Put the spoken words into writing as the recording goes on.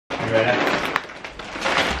ready?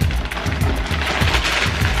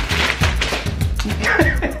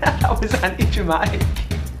 That was anti-dramatic.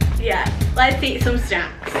 Yeah, let's eat some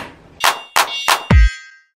snacks.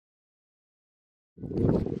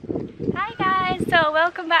 Hi guys, so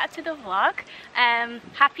welcome back to the vlog.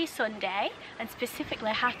 Happy Sunday, and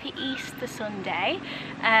specifically happy Easter Sunday.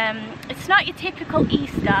 It's not your typical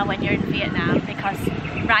Easter when you're in Vietnam because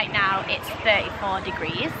right now it's 34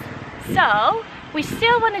 degrees. So we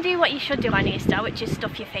still want to do what you should do on Easter, which is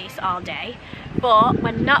stuff your face all day, but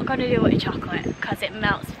we're not going to do it with chocolate because it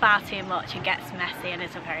melts far too much and gets messy and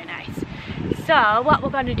isn't very nice. So what we're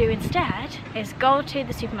going to do instead is go to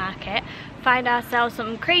the supermarket, find ourselves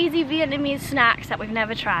some crazy Vietnamese snacks that we've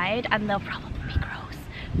never tried, and they'll probably be gross,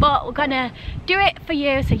 but we're gonna do it for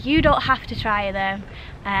you so you don't have to try them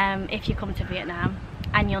if you come to Vietnam,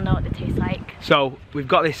 and you'll know what they taste like. So we've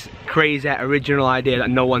got this crazy original idea that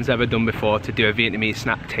no one's ever done before to do a Vietnamese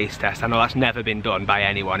snack taste test. I know that's never been done by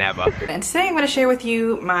anyone ever. And today I'm going to share with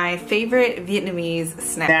you my favorite Vietnamese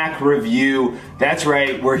snack review. That's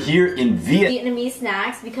right, we're here in Vietnamese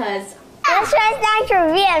snacks because That's right,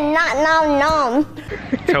 for Vietnam, not nom nom.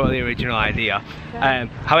 Totally original idea.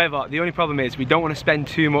 However, the only problem is we don't want to spend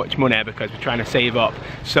too much money because we're trying to save up.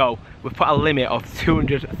 So we've put a limit of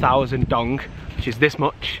 200,000 dong, which is this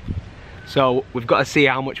much. So we've got to see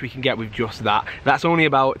how much we can get with just that. That's only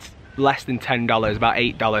about less than $10, about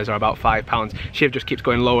 $8 or about £5. Shiv just keeps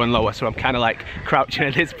going lower and lower, so I'm kind of like crouching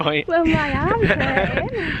at this point. well, my arm's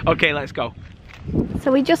hurting. Okay, let's go.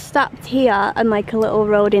 So we just stopped here on like a little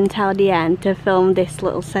road in Tao Dien to film this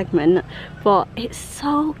little segment, but it's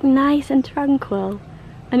so nice and tranquil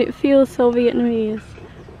and it feels so Vietnamese.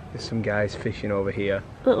 There's some guys fishing over here.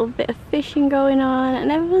 A little bit of fishing going on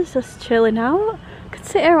and everyone's just chilling out. Could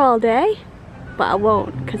sit here all day, but I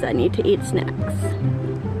won't because I need to eat snacks.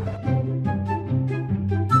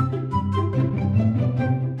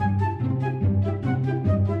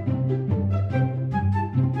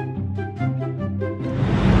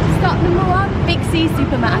 Stop number 1, Big C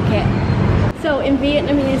supermarket. So in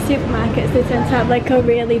Vietnamese supermarkets they tend to have like a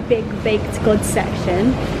really big baked goods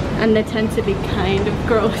section, and they tend to be kind of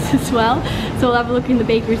gross as well. So we'll have a look in the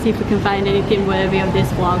bakery, see if we can find anything worthy of this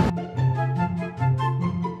vlog.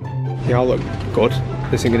 They all look good.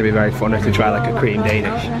 This is going to be very fun to try like a cream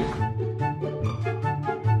Danish.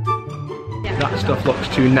 That stuff looks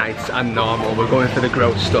too nice and normal. We're going for the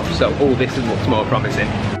gross stuff, so oh, this looks more promising.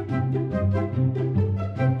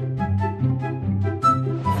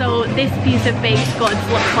 So this piece of baked goods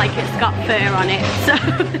looks like it's got fur on it, so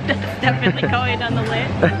that's definitely going on the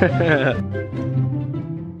list.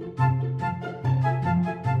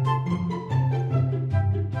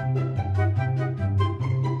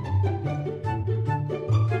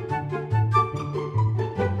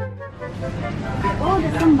 Oh,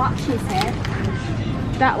 there's some mochis here.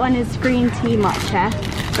 That one is green tea matcha,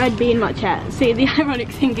 red bean matcha. See, the ironic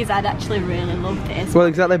thing is I'd actually really love this. Well,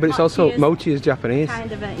 exactly, but it's also, mochi is Japanese.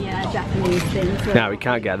 Kind of a, yeah, Japanese thing. So no, we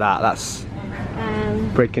can't get that. That's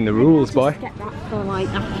breaking the rules, boy. Get that for like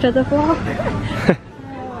after the vlog.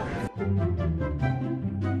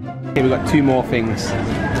 Okay, we've got 2 more things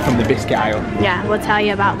from the biscuit aisle. Yeah, we'll tell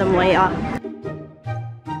you about them later.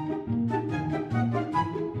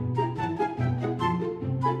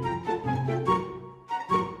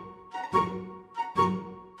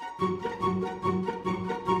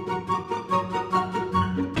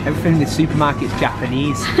 Everything in the supermarket is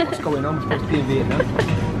Japanese. What's going on? We're supposed to be in Vietnam.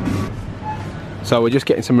 So we're just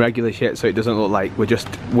getting some regular shit so it doesn't look like we're just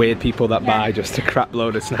weird people that buy just a crap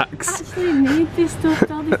load of snacks. Actually need this stuff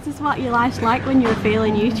though. This is what your life's like when you're a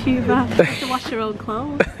failing YouTuber. You have to wash your own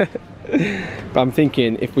clothes. But I'm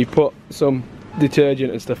thinking if we put some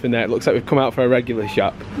detergent and stuff in there, it looks like we've come out for a regular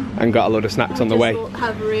shop and got a load of snacks on the way.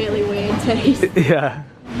 Have really weird taste. Yeah.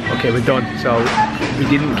 Okay, we're done. So we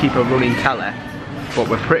didn't keep a running tally, but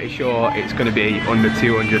we're pretty sure it's going to be under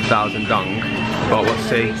 200,000 dong. But we'll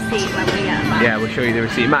see. When we get back. Yeah, we'll show you the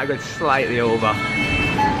receipt. It might have gone slightly over.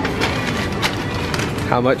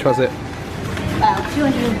 How much was it? Well,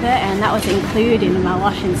 230, and that was including my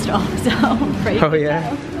washing stuff, so pretty Oh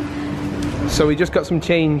yeah. So we just got some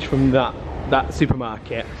change from that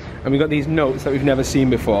supermarket, and we got these notes that we've never seen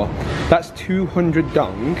before. That's 200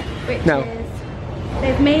 dong. Which now, is,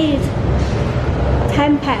 they've made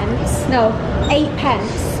 10 pence, no, 8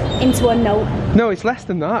 pence into a note. No, it's less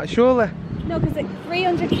than that, surely. No, because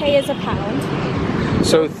 300k is a pound.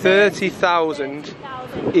 So 30,000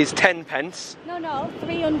 is 10 pence. No,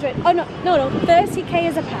 300, oh no, 30k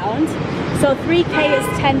is a pound, so 3k is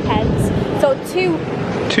 10 pence, so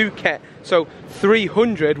 2k, So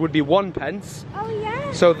 300 would be 1 pence. oh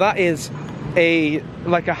yeah. So that is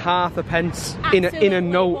like a half a pence in a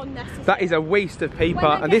note. That is a waste of paper.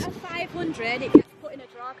 When and this 500, it gets put in a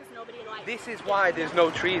drawer because nobody likes it. This is why there's no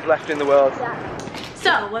trees left in the world. Yeah.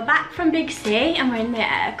 So we're back from Big C and we're in the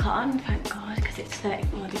aircon, thank God, because it's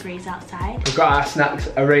 34 degrees outside. We've got our snacks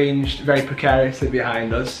arranged very precariously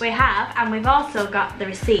behind us. We have, and we've also got the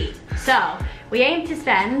receipt. So we aim to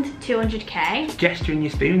spend 200k. Gesturing your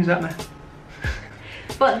spoons at me.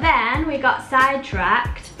 But then we got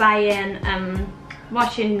sidetracked buying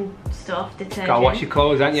washing stuff, detergent. Gotta wash your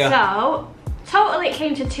clothes, ain't you? So total it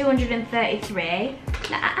came to 233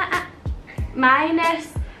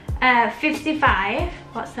 minus 55.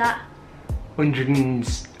 What's that?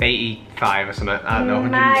 185 or something. I don't know.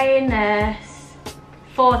 Minus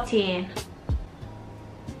 14.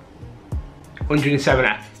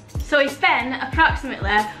 170. So we spent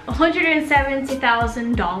approximately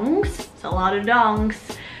 170,000 dongs. It's a lot of dongs.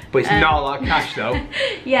 But it's not a lot of cash though.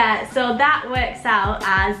 Yeah, so that works out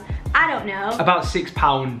as, I don't know, about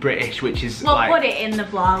 £6 British, which is we'll like... put it in the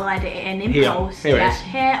vlog, we'll edit it in here, post. here it is.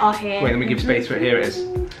 Here or here. Wait, let me give space for it. Here it is.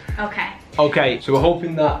 Okay. Okay, so we're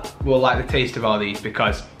hoping that we'll like the taste of all these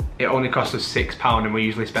because it only costs us £6 and we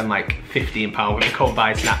usually spend like £15 when we go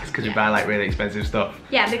buy snacks because we buy like really expensive stuff.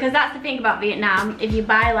 Yeah, because that's the thing about Vietnam. If you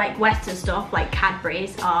buy like Western stuff like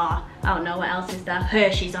Cadbury's or I don't know what else is there,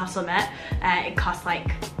 Hershey's or something, it costs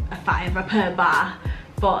like a £5 per bar.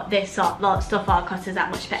 But this sort of stuff all costs us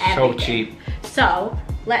that much for everything. So cheap. So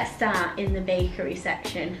let's start in the bakery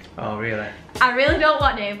section. Oh really? I really don't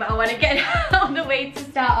want to, but I want to get out of the way to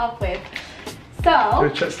start off with. So,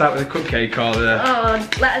 let's start with a cupcake or the... Oh,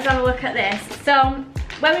 let us have a look at this. So,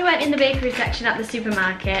 when we went in the bakery section at the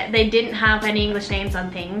supermarket, they didn't have any English names on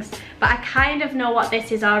things, but I kind of know what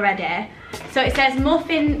this is already. So it says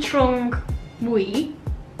muffin trung mui.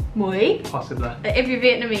 Mui? Possibly. If you're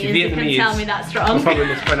Vietnamese, you can tell me that's wrong. I'm probably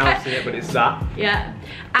mispronouncing it, but it's that. Yeah.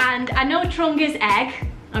 And I know trung is egg,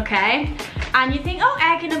 okay? And you think, oh,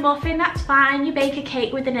 egg in a muffin, that's fine. You bake a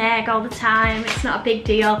cake with an egg all the time. It's not a big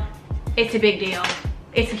deal. It's a big deal.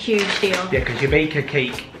 It's a huge deal. Yeah, because you bake a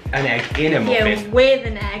cake, an egg in a muffin. Yeah, with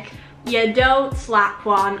an egg. You don't slap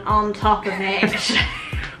one on top of it.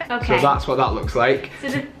 Okay. So that's what that looks like. So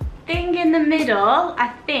the thing in the middle, I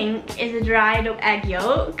think, is a dried up egg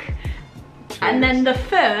yolk. Cheers. And then the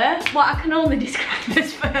fur, what I can only describe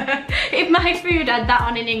as fur. If my food had that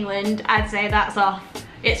on in England, I'd say that's off.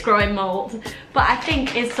 It's growing mold. But I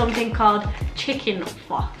think is something called chicken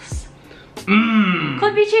floss.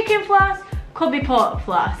 Could be chicken floss, could be pork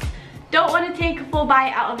floss. Don't want to take a full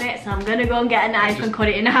bite out of it, so I'm gonna go and get a knife and cut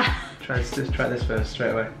it in half. Try this first,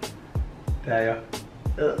 straight away. There you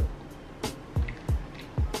go.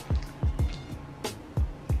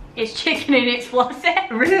 It's chicken and it's flossy.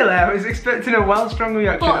 Really? I was expecting a well strong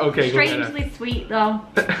reaction. But okay, strangely sweet though.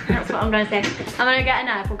 That's what I'm gonna say. I'm gonna get a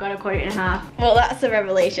knife, we're gonna cut it in half. Well, that's a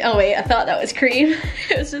revelation. Oh wait, I thought that was cream.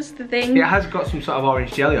 It was just the thing. It has got some sort of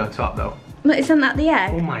orange jelly on top though. But isn't that the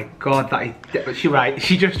egg? Oh my god, that is... But she's right,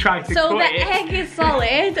 she just tried to cut it. So the egg is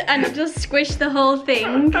solid and it just squished the whole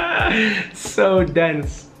thing. So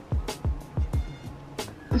dense.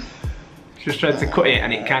 She just tried to cut it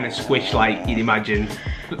and it kind of squished like you'd imagine.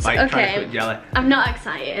 Like okay, trying to cut jelly. I'm not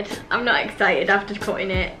excited. I'm not excited after cutting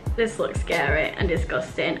it. This looks scary and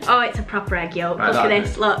disgusting. Oh, it's a proper egg yolk. Right, look at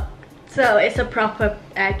this, look. So it's a proper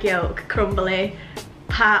egg yolk, crumbly,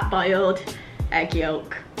 part boiled egg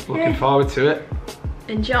yolk. Looking forward to it.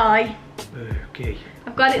 Enjoy. Okay.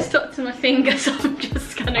 I've got it stuck to my finger, so I'm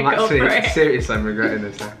just gonna go for it. Seriously, I'm regretting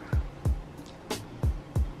this now.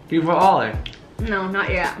 You put all in? No, not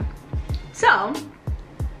yet. So,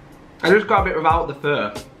 I just got a bit without the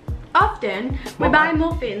fur. Often, we buy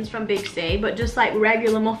muffins from Big C, but just like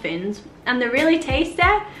regular muffins, and they're really tasty.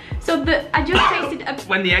 So I just tasted a...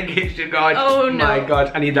 When the egg hits your god. Oh no. My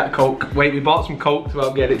god, I need that Coke. Wait, we bought some Coke, so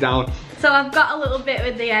I'll get it down. So I've got a little bit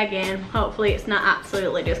with the egg in. Hopefully it's not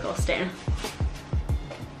absolutely disgusting.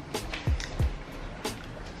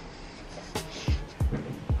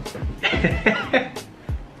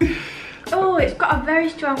 Oh, it's got a very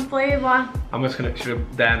strong flavour. I'm just gonna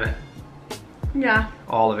dare me. Yeah.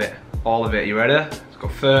 All of it. All of it. You ready? It's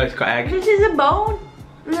got fur, it's got egg. This is a bone.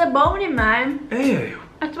 There's a bone in mine. Ew.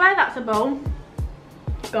 I swear that's a bone.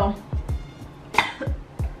 Go.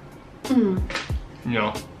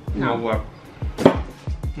 No. No work.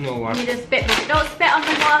 No work. You just spit. Don't spit on the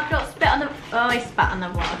vlog. Don't spit on the... Oh, he spat on the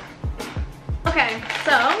vlog. Okay,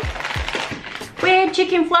 so... Weird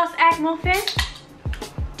chicken floss egg muffin.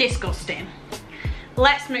 Disgusting.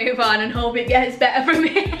 Let's move on and hope it gets better for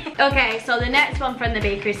me. Okay, so the next one from the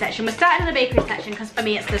bakery section. We're starting in the bakery section because for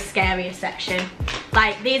me it's the scariest section.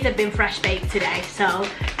 Like, these have been fresh baked today, so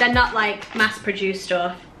they're not like mass produced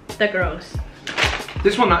stuff. They're gross.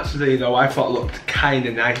 This one actually though I thought looked kind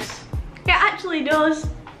of nice. It actually does.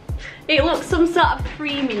 It looks some sort of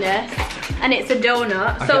creaminess, and it's a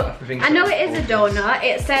donut. So I know it is a donut.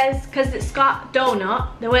 It says, because it's got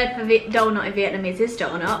donut, the word for donut in Vietnamese is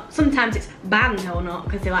donut. Sometimes it's banh donut,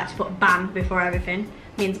 because they like to put banh before everything.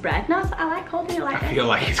 Means bread. No, I like holding it like this. I feel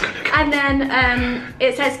like it's gonna go. And then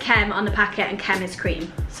it says Kem on the packet, and Kem is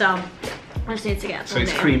cream. So I just need to get. So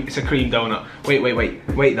it's cream. It's a cream donut.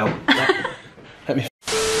 Wait though. Let me.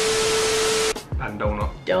 And donut.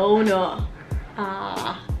 Donut.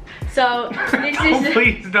 Ah. So this is.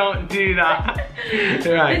 Please don't do that.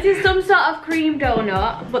 Right. This is some sort of cream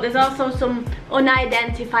donut, but there's also some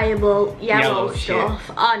unidentifiable yellow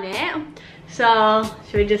stuff on it. So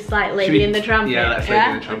should we just like lady in the trumpet? Yeah, let's lady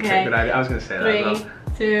in the trumpet. Okay. Good idea. I was gonna say that.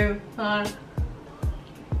 3, 2, 1.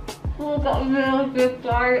 Oh, got a real good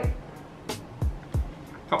start.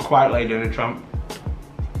 Not quite lady in the trump.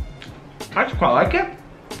 I actually quite like it.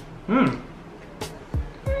 Not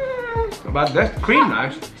bad. This cream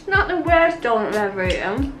nice. It's not the worst donut I've ever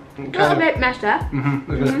eaten. A little bit messy.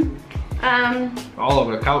 All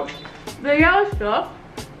over the couch. The yellow stuff,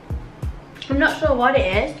 I'm not sure what it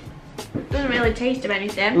is. Doesn't really taste of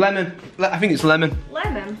anything. Lemon. I think it's lemon.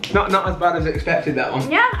 Lemon? Not as bad as expected, that one.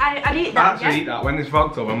 Yeah, I'd eat that. I'd actually eat that when this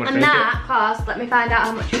vlog's over. I'm gonna and that cost, let me find out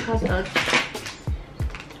how much it cost us.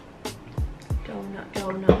 Donut.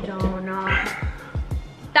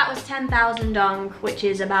 That was 10,000 dong, which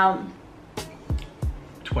is about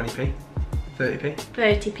 20p, 30p.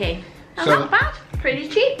 30p. That's not bad. Pretty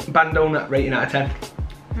cheap. Banh donut rating out of 10.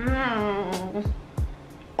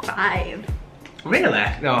 5. Really?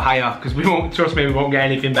 No, higher, because we won't, trust me, we won't get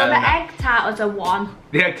anything better than that. The egg tart was a 1.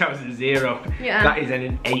 The egg tart was a 0. Yeah. That is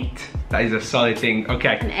an 8. That is a solid thing.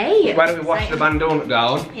 Okay. An 8? Why don't we wash the banh donut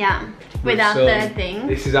down? Yeah. With our third thing.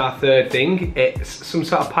 This is our third thing. It's some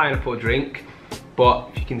sort of pineapple drink, but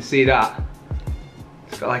if you can see that,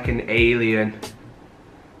 it's got like an alien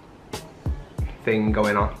thing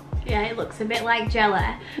going on. Yeah, it looks a bit like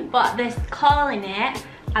jelly, but they're calling it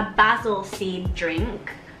a basil seed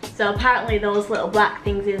drink. So apparently those little black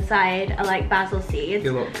things inside are like basil seeds. They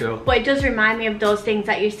look cool. But it does remind me of those things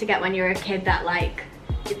that you used to get when you were a kid that like,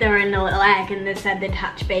 they were in a little egg and they said they'd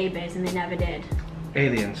hatch babies and they never did.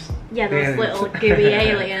 Aliens. Yeah, those little gooey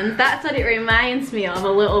aliens. That's what it reminds me of a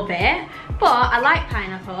little bit. But I like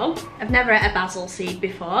pineapple. I've never ate a basil seed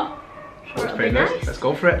before. Sure, it'll be nice. Let's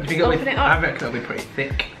go for it. Do you think Open it up. I reckon it'll be pretty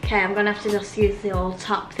thick. Okay, I'm gonna have to just use the old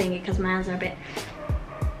top thingy because mine are a bit.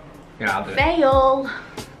 Yeah, I'll do it. Fail.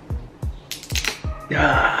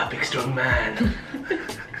 Ah, big strong man.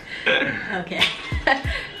 Okay.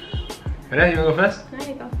 Ready? You wanna go first? There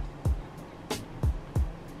you go.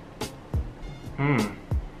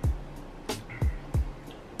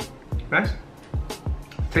 Nice.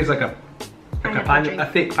 Tastes like a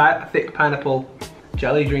thick pineapple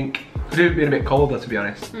jelly drink. Could have been a bit colder, to be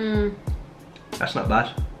honest. That's not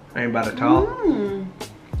bad. Ain't bad at all.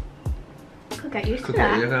 Could get used to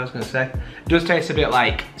that. I was gonna say. It does taste a bit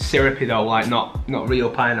like syrupy though, like not real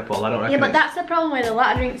pineapple. I don't reckon. Yeah, but that's the problem with a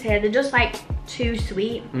lot of drinks here. They're just like too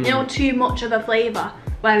sweet. You know, too much of a flavour.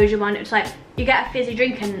 Whereas you want it, it's like you get a fizzy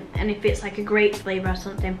drink and if it's like a grape flavour or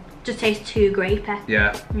something, it just tastes too grapey.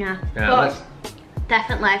 Yeah. Yeah. Yeah.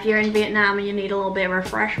 Definitely, if you're in Vietnam and you need a little bit of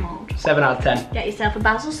refreshment, 7 out of 10. get yourself a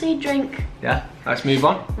basil seed drink. Yeah. Let's move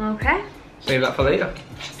on. Okay. Save that for later.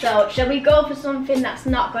 So, shall we go for something that's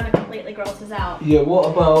not going to completely gross us out? Yeah. What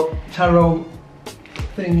about taro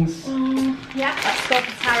things? Yeah. Let's go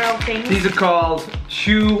for taro things. These are called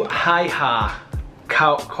Chu Hai Ha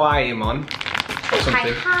Kwaiamon or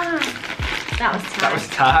something. That was Thai. That was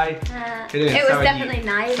Thai. It was definitely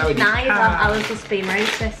nice. I was just being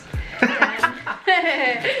racist.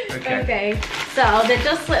 Okay. So they're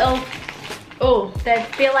just little. Oh, they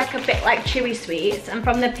feel like a bit like chewy sweets. And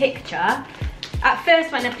from the picture, at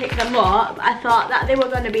first when I picked them up, I thought that they were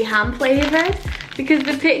going to be ham flavoured because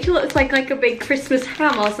the picture looks like a big Christmas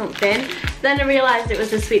ham or something. Then I realised it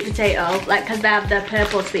was a sweet potato, like because they have the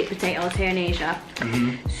purple sweet potatoes here in Asia.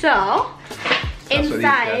 So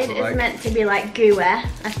inside is meant to be like gooey,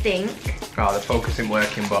 I think. Oh, the focus isn't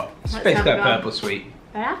working, but it's basically a purple sweet.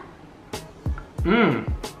 Yeah? Oh.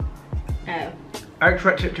 I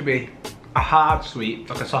expect it to be a hard sweet,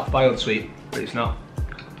 like a soft boiled sweet, but it's not.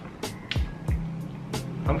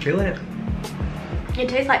 I'm feeling it. It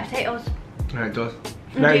tastes like potatoes. No, it does.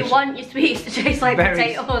 Do you want your sweets to taste like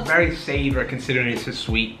potatoes? Very savoury considering it's a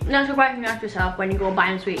sweet. That's a question you ask yourself when you go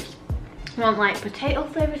buying sweets. You want like potato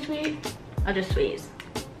flavoured sweets or just sweets?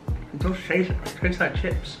 It does taste like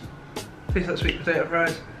chips. Tastes like sweet potato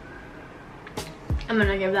fries. I'm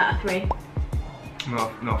gonna give that a 3.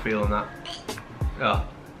 Not feeling that. Oh,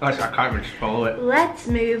 I can't even swallow it. Let's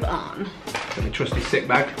move on. Got my trusty sick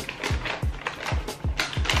bag.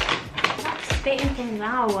 That's spitting things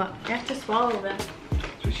out. You have to swallow them.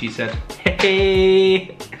 That's what she said.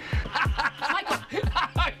 Hey.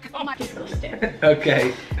 Disgusting.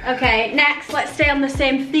 Okay. Okay, next let's stay on the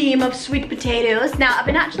same theme of sweet potatoes. Now I've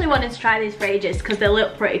been actually wanting to try these for ages because they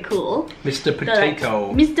look pretty cool. Mr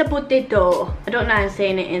Potato. Mr Potato. I don't know how I'm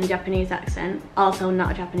saying it in Japanese accent. Also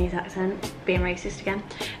not a Japanese accent. Being racist again.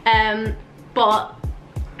 But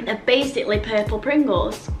they're basically purple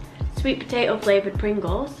Pringles. Sweet potato flavoured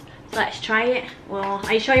Pringles. So let's try it. Well,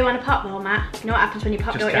 are you sure you want to pop though, Matt? You know what happens when you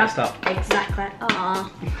pop, don't you? Just can't stop. Exactly. Aww.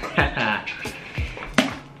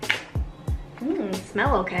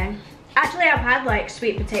 Smell okay. Actually, I've had like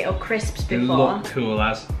sweet potato crisps before. They look cool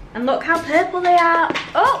as. And look how purple they are.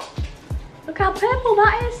 Oh, look how purple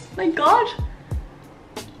that is. My God.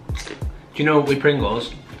 Do you know with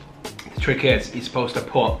Pringles, the trick is you're supposed to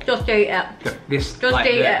put Just eat it. this Just like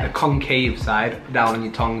eat it. the concave side down on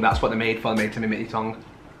your tongue. That's what they're made for. They're made to mimic your tongue.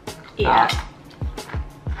 Yeah.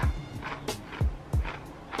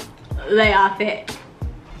 They are thick.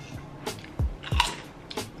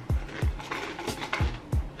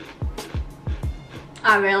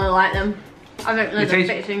 I really like them. I think they're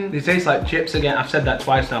fixing. They taste like chips again. I've said that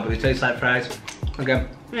twice now, but they taste like fries again.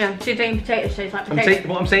 Yeah, do you think potatoes taste like potatoes?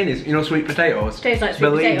 What I'm saying is, you know, sweet potatoes. Tastes like sweet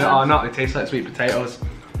Believe potatoes. it or not, they taste like sweet potatoes.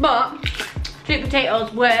 But sweet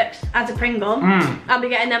potatoes works as a Pringle. I'll be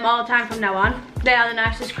getting them all the time from now on. They are the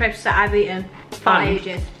nicest crisps that I've eaten for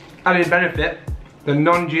ages. Added benefit, the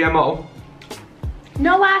non-GMO.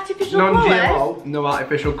 No artificial colours. Non-GMO, no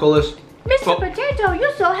artificial colours. Mr. Potato,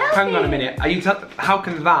 you're so healthy. Hang on a minute. How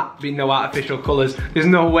can that be no artificial colours? There's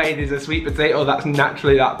no way there's a sweet potato that's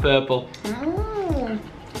naturally that purple.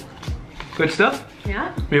 Good stuff.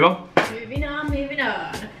 Yeah. Move on. Moving on, moving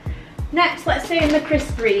on. Next, let's stay in the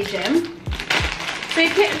crisp region. So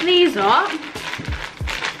you picked these up.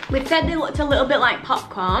 We said they looked a little bit like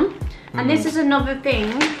popcorn. And this is another thing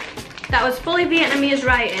that was fully Vietnamese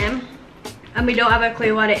writing. And we don't have a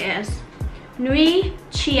clue what it is. Nui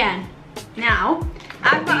Chein. Now,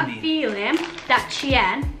 I've got a feeling that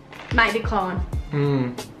Chein might be corn.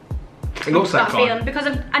 It looks like corn.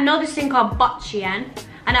 Because I know this thing called bot Chein,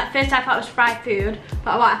 and at first I thought it was fried food,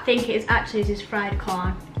 but what I think it is actually is fried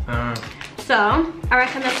corn. So, I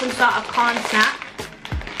reckon there's some sort of corn snack.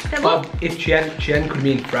 Well, if Chein could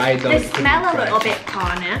mean fried, though. They smell a little bit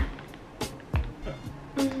corny.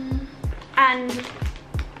 And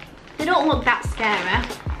they don't look that scary.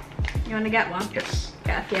 You want to get one? Yes.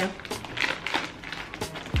 Get a few.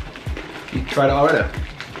 You tried it already?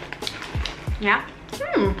 Yeah.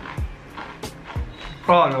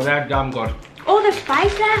 Oh no, they're damn good. Oh, they're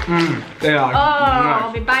spicy. They are. Oh, nice.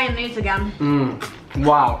 I'll be buying these again.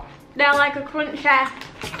 Wow. They're like a crunchy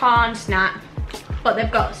corn snack, but they've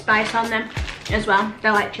got spice on them as well.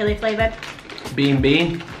 They're like chili flavoured. Bean,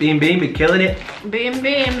 be killing it. Bean,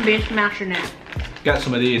 be smashing it. Get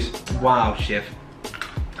some of these. Wow, Shiv.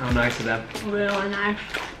 How nice are them? Really nice.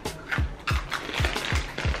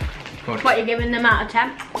 Good. What are you giving them out of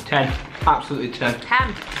 10? 10. Absolutely 10.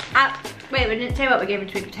 10. Wait, we didn't say what we're giving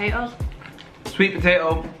sweet potatoes. Sweet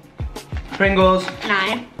potato, Pringles,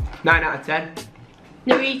 9. 9 out of 10.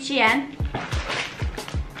 Nui Chein,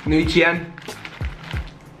 Nui Chein,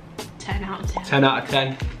 10 out of 10. 10 out of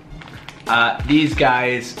 10. These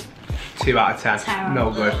guys, 2 out of 10. Taro. No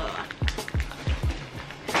good.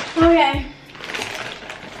 Okay.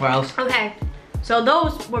 What else? Okay, so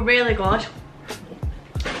those were really good.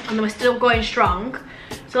 And they were still going strong.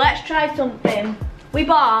 So let's try something we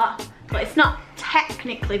bought, but it's not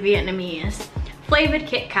technically Vietnamese. Flavoured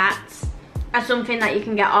KitKats are something that you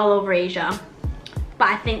can get all over Asia, but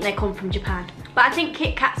I think they come from Japan. But I think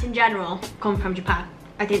KitKats in general come from Japan.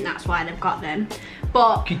 I think that's why they've got them.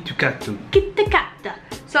 But KitKat.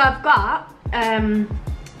 So I've got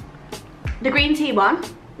the green tea one.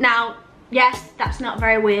 Now, yes, that's not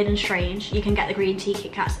very weird and strange. You can get the green tea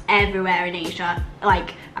KitKats everywhere in Asia.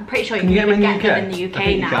 Like, I'm pretty sure you can even get them in the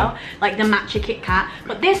UK now. Like the Matcha KitKat.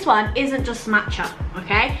 But this one isn't just matcha,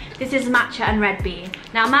 okay? This is matcha and red bean.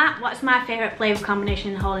 Now, Matt, what's my favourite flavour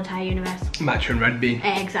combination in the whole entire universe? Matcha and red bean.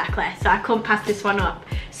 Exactly. So I couldn't pass this one up.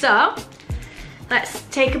 So, let's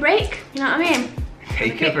take a break. You know what I mean?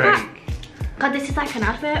 Take a break. God, this is like an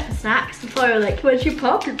advert for snacks. Before you're like, once you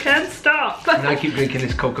pop, you can't stop. And I keep drinking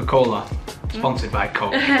this Coca-Cola, sponsored by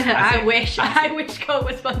Coke. I wish Coke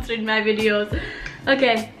was sponsoring my videos.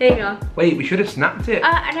 Okay, here you go. Wait, we should have snapped it.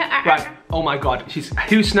 I know. Right, oh my god,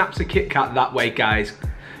 who snaps a KitKat that way, guys?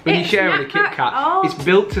 When you share with a KitKat, it's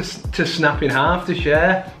built to snap in half to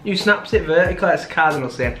share. You snaps it vertically, it's a cardinal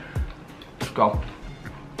sin. Let's go.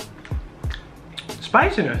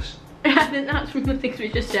 Spiciness. I think that's from the things we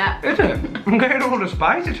just ate. Is it? I'm getting all the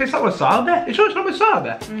spice. It tastes like wasabi. It's not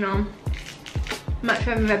wasabi. No.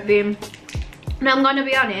 Matcha and red bean. Now I'm gonna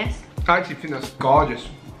be honest. I actually think that's gorgeous.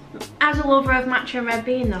 As a lover of matcha and red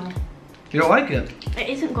bean though. You don't like it? It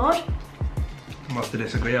isn't good. I must have to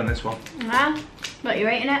disagree on this one. Yeah. What are you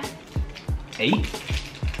rating it? 8.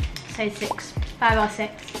 Say 6. 5 or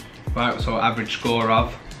 6. Right, so average score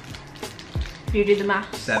of? You do the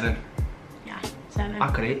maths. 7. Yeah, 7.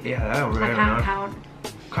 I could eat, yeah, they're really I can't nice. count.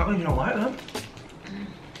 Can't believe you don't like them.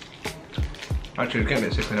 Actually, it's getting a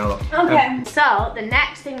bit sick now though. Okay, so the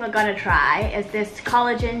next thing we're gonna try is this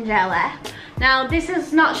collagen jelly. Now, this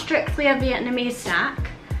is not strictly a Vietnamese snack.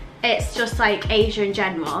 It's just like Asia in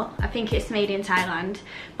general. I think it's made in Thailand.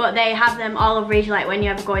 But they have them all over Asia, like when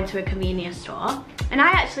you ever go into a convenience store. And I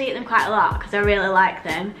actually eat them quite a lot because I really like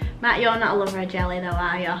them. Matt, you're not a lover of jelly though,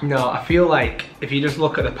 are you? No, I feel like if you just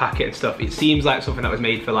look at the packet and stuff, it seems like something that was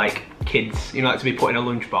made for like kids, you know, like to be put in a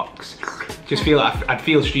lunchbox. Just feel like I'd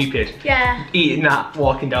feel stupid. Yeah. Eating that,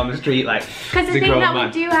 walking down the street like because I think that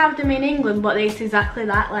we do have them in England, but it's exactly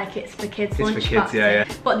that, like it's for kids' lunchboxes. It's for kids, yeah.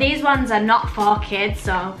 But these ones are not for kids,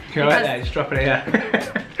 so. You're right there, just dropping it,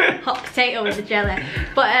 yeah. Hot potato with the jelly.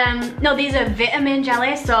 But no, these are vitamin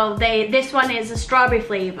jelly, so this one is a strawberry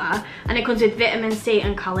flavour and it comes with vitamin C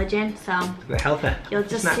and collagen, so they're healthy. You'll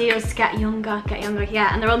just see us get younger,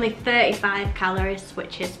 yeah, and they're only 35 calories,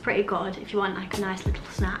 which is pretty good if you want like a nice little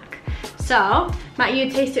snack. So, Matt, you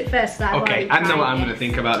taste it first. Okay, I know what I'm going to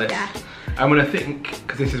think about this. Yeah. I'm going to think,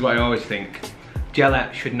 because this is what I always think, jelly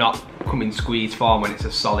should not come in squeeze form when it's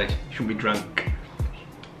a solid. It shouldn't be drunk.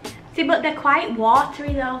 See, but they're quite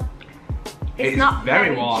watery though. It's not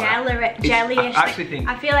very jelly-ish.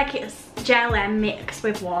 I feel like it's jelly mixed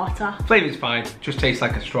with water. Flavour's fine. Just tastes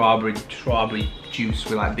like a strawberry juice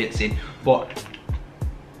with like bits in. But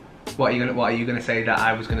what are you gonna say that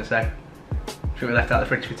I was gonna say? Should we left out the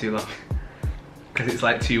fridge for too long? Because it's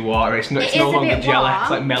like too watery. It's no longer jelly. Warm.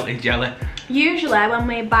 It's like melted jelly. Usually when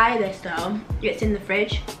we buy this though, it's in the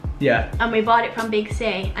fridge. Yeah. And we bought it from Big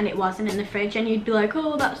C and it wasn't in the fridge, and you'd be like,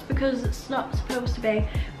 oh, that's because it's not supposed to be.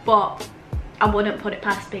 But I wouldn't put it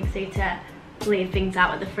past Big C to leave things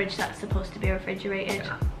out of the fridge that's supposed to be refrigerated.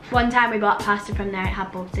 Yeah. One time we bought pasta from there, it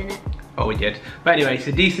had bugs in it. Oh, we did. But anyway, it's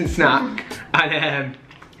a decent snack. And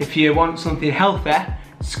if you want something healthy,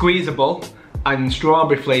 squeezable, and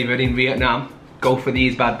strawberry flavoured in Vietnam, go for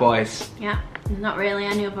these bad boys. Yeah. There's not really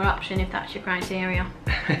any other option if that's your criteria.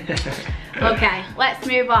 Okay, let's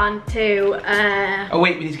move on to... Oh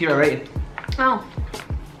wait, we need to give it a rating. Oh.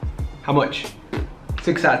 How much?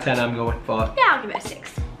 6 out of 10 I'm going for. Yeah, I'll give it a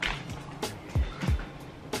 6.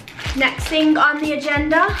 Next thing on the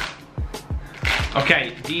agenda.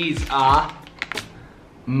 Okay, these are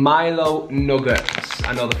Milo nuggets.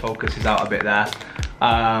 I know the focus is out a bit there.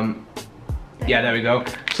 Yeah, there we go.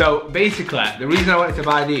 So basically, the reason I wanted to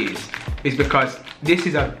buy these is because this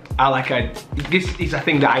is a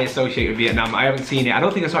thing that I associate with Vietnam. I haven't seen it. I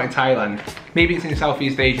don't think I saw it in Thailand. Maybe it's in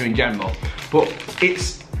Southeast Asia in general. But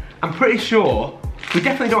I'm pretty sure, we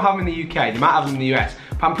definitely don't have them in the UK. They might have them in the US.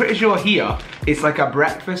 But I'm pretty sure here, it's like a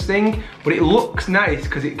breakfast thing. But it looks nice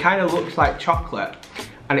because it kind of looks like chocolate.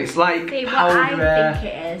 And it's like powder. What I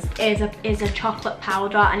think it is a chocolate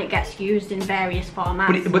powder, and it gets used in various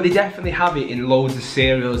formats. But they definitely have it in loads of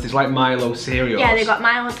cereals. There's like Milo cereals. Yeah, they've got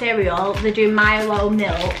Milo cereal, they do Milo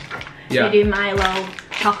milk, they do Milo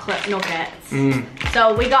chocolate nuggets.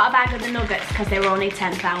 So we got a bag of the nuggets because they were only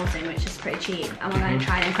 10,000, which is pretty cheap, and we're going to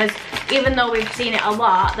try them. Because even though we've seen it a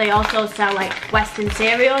lot, they also sell like Western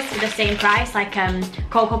cereals for the same price, like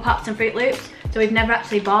Cocoa Pops and Fruit Loops. So we've never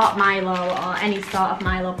actually bought Milo or any sort of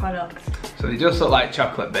Milo products. So they just look like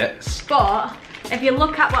chocolate bits. But if you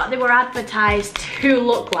look at what they were advertised to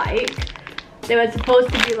look like, they were supposed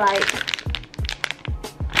to be like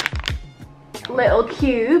little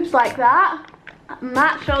cubes like that.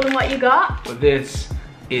 Matt, show them what you got. But this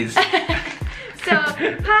is... So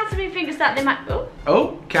part of me thinks that they might...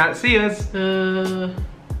 Oh, can't see us.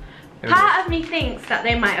 Part of me thinks that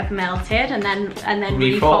they might have melted and then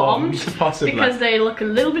reformed possibly. Because they look a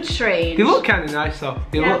little bit strange. They look kind of nice though.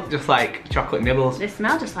 They look just like chocolate nibbles. They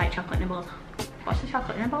smell just like chocolate nibbles. What's the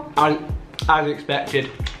chocolate nibble? As expected.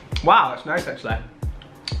 Wow, that's nice actually.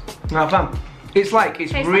 Have fun. It's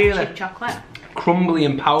really like cheap chocolate. Crumbly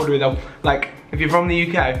and powdery though. Like if you're from the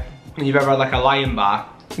UK and you've ever had like a Lion bar,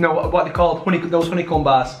 you know what they call those honeycomb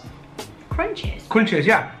bars? crunchies. Crunchies,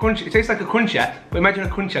 yeah. Crunchy. It tastes like a cruncher, but imagine a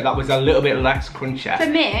cruncher that was a little bit less cruncher. For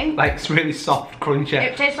me, like it's really soft cruncher.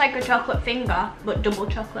 it tastes like a chocolate finger, but double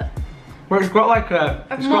chocolate. Well, it's got like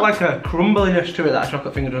a crumbliness to it that a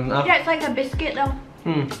chocolate finger doesn't have. Yeah, it's like a biscuit though.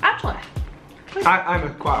 Actually.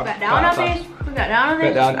 I'm quite a Get down on this. We get down on this.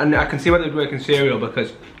 Get down, and I can see why they're working cereal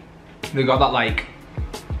because they've got that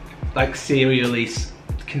like cereal-y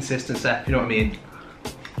consistency. You know what I mean?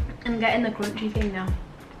 I'm getting the crunchy thing now.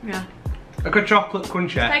 Yeah. Like a chocolate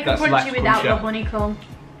cruncher. It's like that's a crunchy less without cruncher. the honeycomb.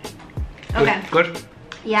 Good. Okay. Good.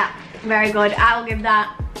 Yeah, very good. I'll give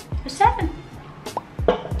that a 7.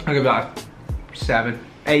 I'll give that a 7,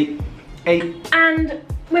 8. And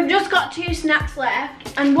we've just got 2 snacks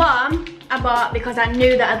left, and one I bought because I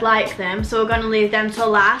knew that I'd like them, so we're gonna leave them till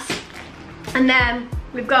last. And then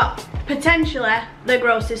we've got potentially the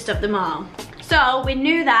grossest of them all. So we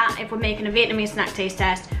knew that if we're making a Vietnamese snack taste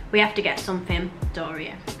test, we have to get something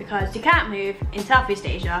Durian, because you can't move in Southeast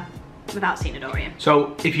Asia without seeing a Durian.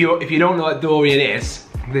 So if you don't know what Durian is,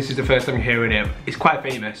 this is the first time you're hearing it. It's quite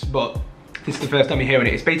famous, but this is the first time you're hearing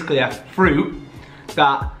it. It's basically a fruit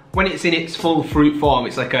that, when it's in its full fruit form,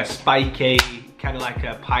 it's like a spiky, kind of like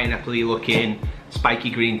a pineapple-y looking, spiky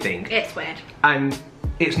green thing. It's weird. And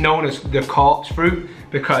it's known as the corpse fruit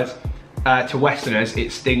because to Westerners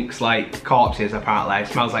it stinks like corpses. Apparently, it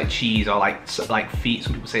smells like cheese or like feet.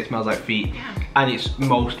 Some people say it smells like feet, Yeah. and it's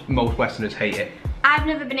most Westerners hate it. I've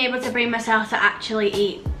never been able to bring myself to actually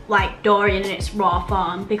eat like Durian in its raw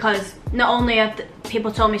form, because not only have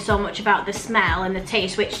people told me so much about the smell and the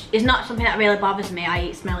taste, which is not something that really bothers me. I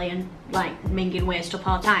eat smelly and like minging weird stuff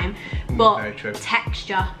all the time, but Very true.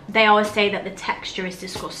 texture. They always say that the texture is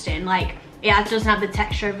disgusting. Like, yeah, it doesn't have the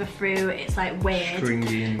texture of a fruit. It's like weird.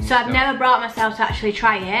 Stringy and so I've stuff. never brought myself to actually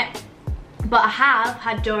try it. But I have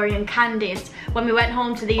had Durian candies. When we went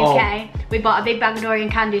home to the UK, we bought a big bag of Durian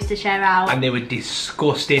candies to share out. And they were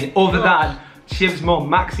disgusting. Other than Shiv's mum,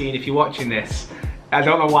 Maxine, if you're watching this, I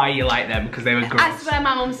don't know why you like them, because they were gross. I swear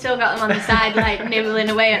my mum still got them on the side, like nibbling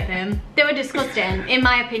away at them. They were disgusting. In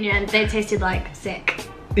my opinion, they tasted like sick.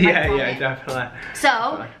 Yeah, vomit. definitely.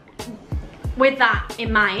 So, with that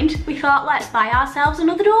in mind, we thought, let's buy ourselves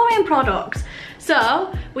another Durian product.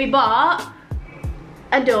 So, we bought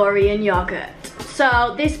a Durian yogurt.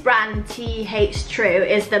 So this brand, TH True,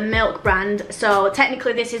 is the milk brand. So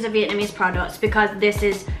technically this is a Vietnamese product because this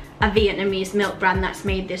is a Vietnamese milk brand that's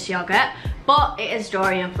made this yogurt, but it is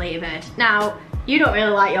Durian flavoured. Now, you don't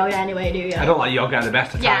really like yogurt anyway, do you? I don't like yogurt at the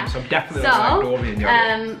best of times, so I'm definitely not like Durian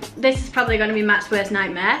yogurt. This is probably going to be Matt's worst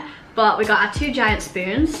nightmare, but we got our 2 giant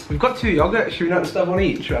spoons. We've got 2 yogurts, should we not just have one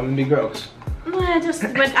each rather than be gross?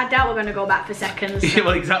 I doubt we're going to go back for seconds. Yeah,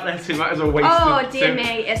 well, exactly, so we might as well waste Oh them. dear me,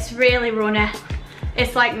 it's really runny.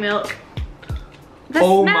 It's like milk. The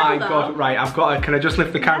oh smell, my though, god, right, I've got to, can I just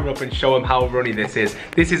lift the camera up and show them how runny this is?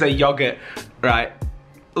 This is a yogurt, right?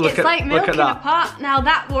 It's like milk in a that. pot. Now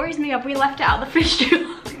that worries me, have we left it out of the fridge too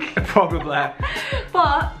long? Probably.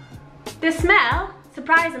 But the smell,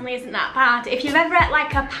 surprisingly, isn't that bad. If you've ever had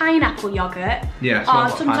like a pineapple yogurt, Yeah, it or smells like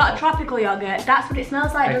some sort pineapple. of tropical yogurt, that's what it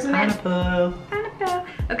smells like, doesn't Pineapple. it? Pineapple.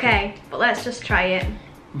 Okay, but let's just try it.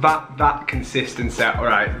 That consistency,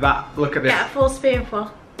 alright, look at this. Get a full spoonful.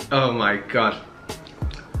 Oh my god.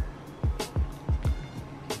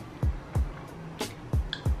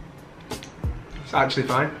 It's actually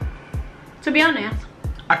fine. To be honest,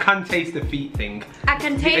 I can taste the feet thing. I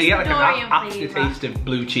can taste You get the like Durian an flavour. aftertaste of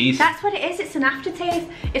blue cheese. That's what it is, it's an aftertaste.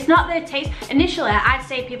 It's not the taste. Initially, I'd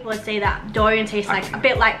say people would say that Durian tastes like a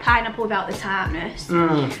bit like pineapple without the tartness.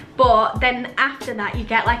 But then after that, you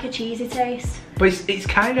get like a cheesy taste. But it's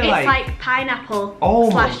kind of It's like pineapple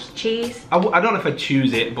Almost. / cheese. I don't know if I'd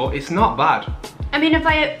choose it, but it's not bad. I mean, if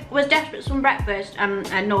I was desperate for some breakfast and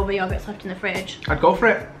I had no other yogurts left in the fridge, I'd go for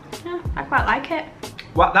it. yeah, I quite like it.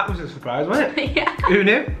 Well, that was a surprise, wasn't it? Yeah. Who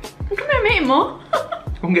knew? I'm gonna make more.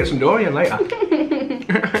 We can get some Durian later.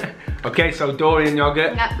 Okay, so Durian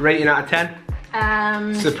yogurt, Yep. rating out of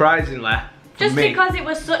 10. Surprisingly, for just me. because it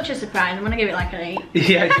was such a surprise, I'm gonna give it like an 8.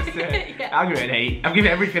 Yeah, just, Yeah. I'll give it an 8. I'll give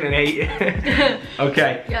everything an 8.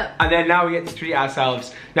 Okay. Yep. And then now we get to treat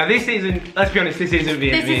ourselves. Now this isn't, let's be honest, this isn't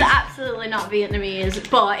Vietnamese. This is absolutely not Vietnamese,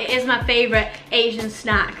 but it is my favourite Asian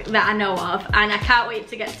snack that I know of, and I can't wait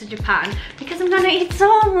to get to Japan because I'm gonna eat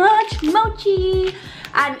so much mochi.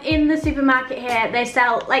 And in the supermarket here, they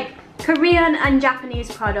sell, like, Korean and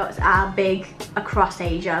Japanese products are big across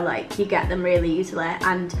Asia. Like, you get them really easily,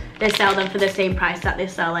 and they sell them for the same price that they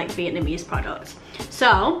sell like Vietnamese products.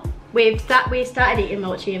 So we started eating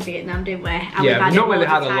mochi in Vietnam, didn't we? And Yeah, we've not really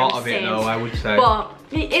had a loads lot times of it since. though, I would say. But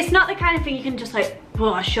it's not the kind of thing you can just like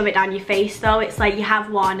shove it down your face though. It's like you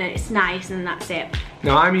have one and it's nice and that's it.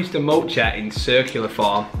 Now I'm used to mocha in circular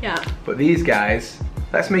form. Yeah. But these guys,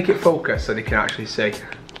 let's make it focus so they can actually see.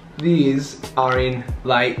 These are in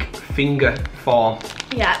like finger form.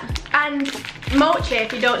 Yeah, and mochi,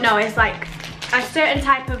 if you don't know, is like a certain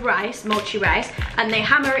type of rice, mochi rice, and they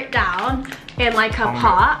hammer it down in like a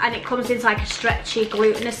pot, and it comes into like a stretchy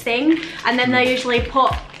glutinous thing, and then they usually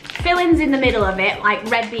put fillings in the middle of it, like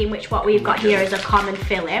red bean, which what we've got here is a common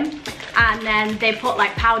filling, and then they put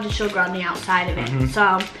like powdered sugar on the outside of it.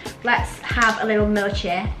 So let's have a little mochi,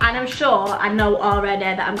 and I'm sure I know already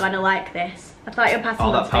that I'm gonna like this. I thought you were passing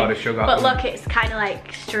all that powdered sugar. But look, it's kind of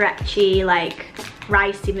like stretchy, like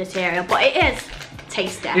ricey material, but it is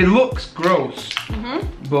tasty. It looks gross,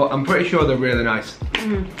 but I'm pretty sure they're really nice.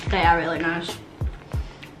 They are really nice.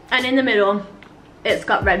 And in the middle, it's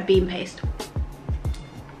got red bean paste.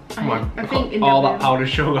 Come on, I think in all the that powdered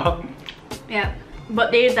sugar. Yeah,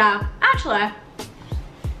 but these are, actually, I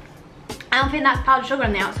don't think that's powdered sugar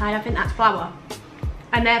on the outside, I think that's flour.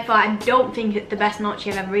 And therefore, I don't think it's the best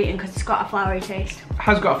mochi I've ever eaten because it's got a floury taste. It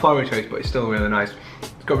has got a floury taste, but it's still really nice.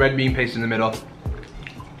 It's got red bean paste in the middle.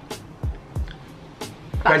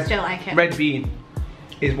 But I still like it. Red bean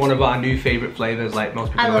is one of our new favourite flavours, like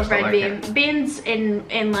most people I love red like bean. it. Beans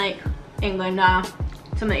in like England are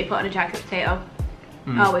something that you put on a jacket potato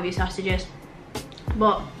or with your sausages.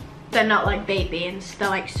 But they're not like baked beans, they're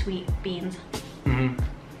like sweet beans. I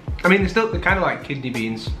mean, they're kind of like kidney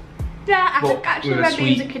beans. Yeah, I But think actually with a red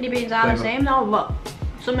beans sweet and kidney beans are the flavour. same though, but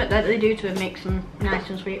something that they do to it makes them nice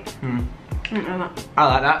and sweet. I like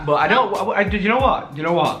that, but I don't. Do you know what? Do you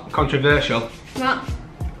know what? Controversial. What?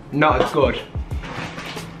 Not as good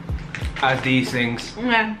as these things.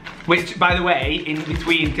 Yeah. Which, by the way, in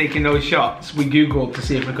between taking those shots, we googled to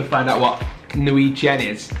see if we could find out what Nui Chein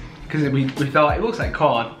is, because we thought it looks like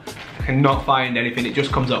corn. I cannot find anything. It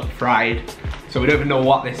just comes up fried, so we don't even know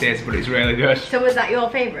what this is, but it's really good. So was that your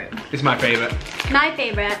favourite? It's my favourite. My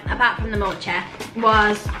favourite, apart from the mochi,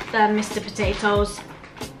 was the Mr Potatoes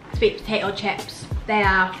sweet potato chips. They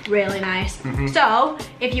are really nice. So,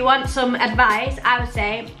 if you want some advice, I would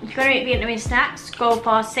say, if you're gonna eat Vietnamese snacks, go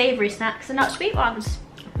for savoury snacks and not sweet ones.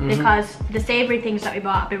 Because the savoury things that we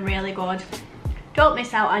bought have been really good. Don't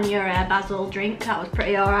miss out on your basil drink, that was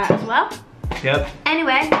pretty alright as well. Yep.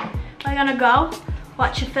 Anyway, we're gonna go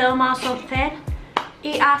watch a film or something,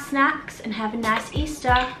 eat our snacks, and have a nice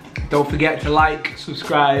Easter. Don't forget to like,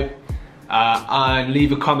 subscribe, and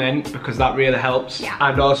leave a comment, because that really helps. Yeah.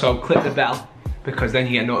 And also click the bell, because then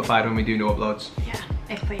you get notified when we do new uploads. Yeah,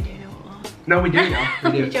 if we do new uploads. No, we do now.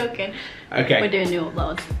 We do. I'm joking. Okay. We're doing new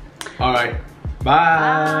uploads. Alright.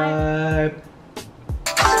 Bye.